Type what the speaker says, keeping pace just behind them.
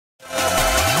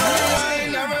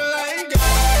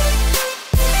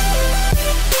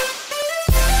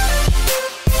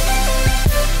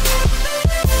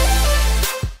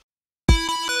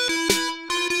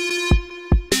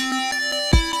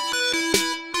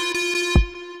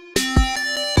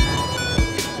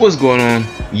What's going on,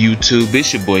 YouTube?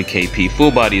 It's your boy KP,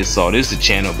 Full Body Assault. This is the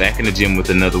channel, back in the gym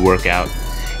with another workout.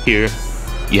 Here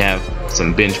you have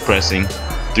some bench pressing,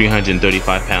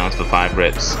 335 pounds for 5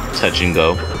 reps, touch and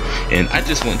go. And I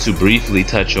just want to briefly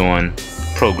touch on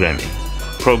programming.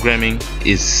 Programming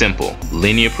is simple.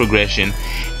 Linear progression,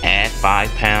 add 5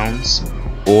 pounds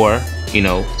or,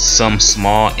 some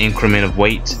small increment of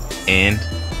weight and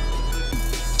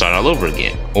start all over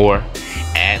again. Or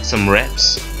add some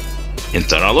reps and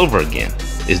start all over again.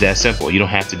 It's that simple. You don't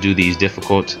have to do these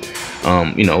difficult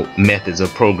methods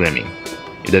of programming.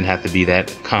 It doesn't have to be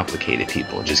that complicated,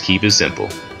 people. Just keep it simple.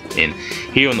 And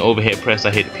here on the overhead press,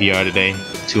 I hit the PR today,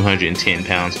 210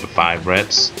 pounds for 5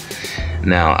 reps.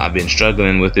 Now, I've been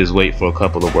struggling with this weight for a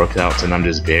couple of workouts, and I'm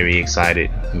just very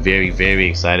excited, very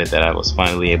excited that I was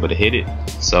finally able to hit it.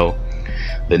 So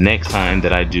the next time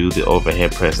that I do the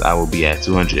overhead press, I will be at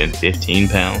 215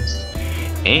 pounds.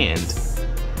 And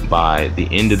by the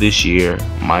end of this year,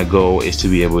 my goal is to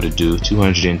be able to do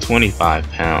 225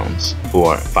 pounds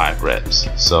for 5 reps.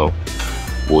 So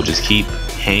we'll just keep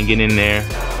hanging in there,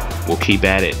 we'll keep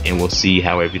at it, and we'll see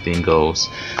how everything goes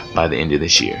by the end of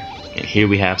this year. And here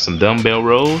we have some dumbbell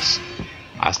rows.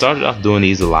 I started off doing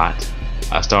these a lot.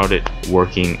 I started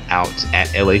working out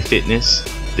at LA Fitness.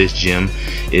 This gym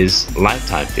is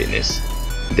Lifetime Fitness.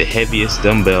 The heaviest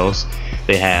dumbbells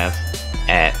they have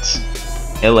at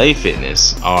LA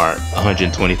Fitness are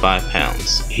 125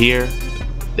 pounds. Here,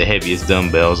 the heaviest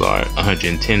dumbbells are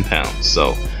 110 pounds.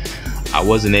 So I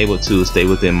wasn't able to stay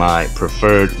within my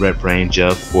preferred rep range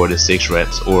of 4 to 6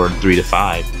 reps or 3 to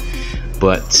 5.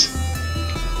 But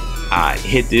I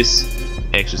hit this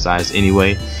exercise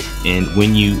anyway. And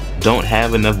when you don't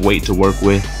have enough weight to work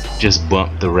with, just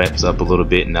bump the reps up a little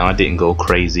bit. Now, I didn't go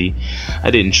crazy. I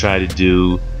didn't try to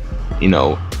do,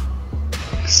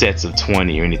 sets of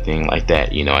 20 or anything like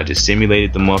that. I just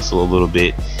simulated the muscle a little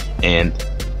bit, and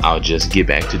I'll just get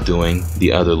back to doing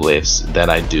the other lifts that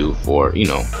I do for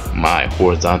my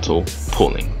horizontal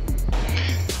pulling.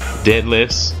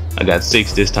 Deadlifts, I got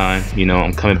 6 this time.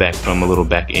 I'm coming back from a little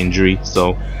back injury,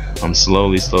 so I'm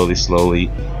slowly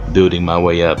building my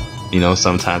way up.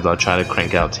 Sometimes I'll try to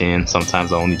crank out 10,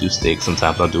 sometimes I'll only do 6,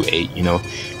 sometimes I'll do 8.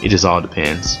 It just all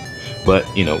depends. But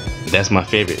that's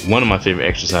one of my favorite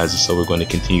exercises, so we're going to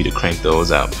continue to crank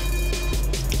those out.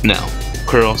 Now,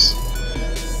 curls.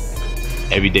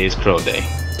 Every day is curl day.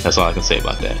 That's all I can say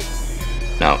about that.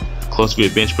 Now, close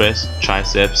grip bench press,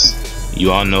 triceps.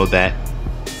 You all know that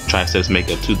triceps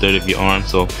make up 2/3 of your arm,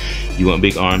 so you want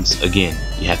big arms. Again,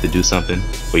 you have to do something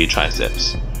for your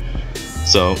triceps.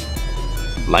 So,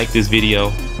 like this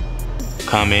video,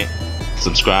 comment,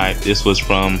 subscribe. This was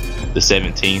from the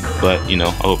 17th, but I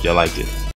hope y'all liked it.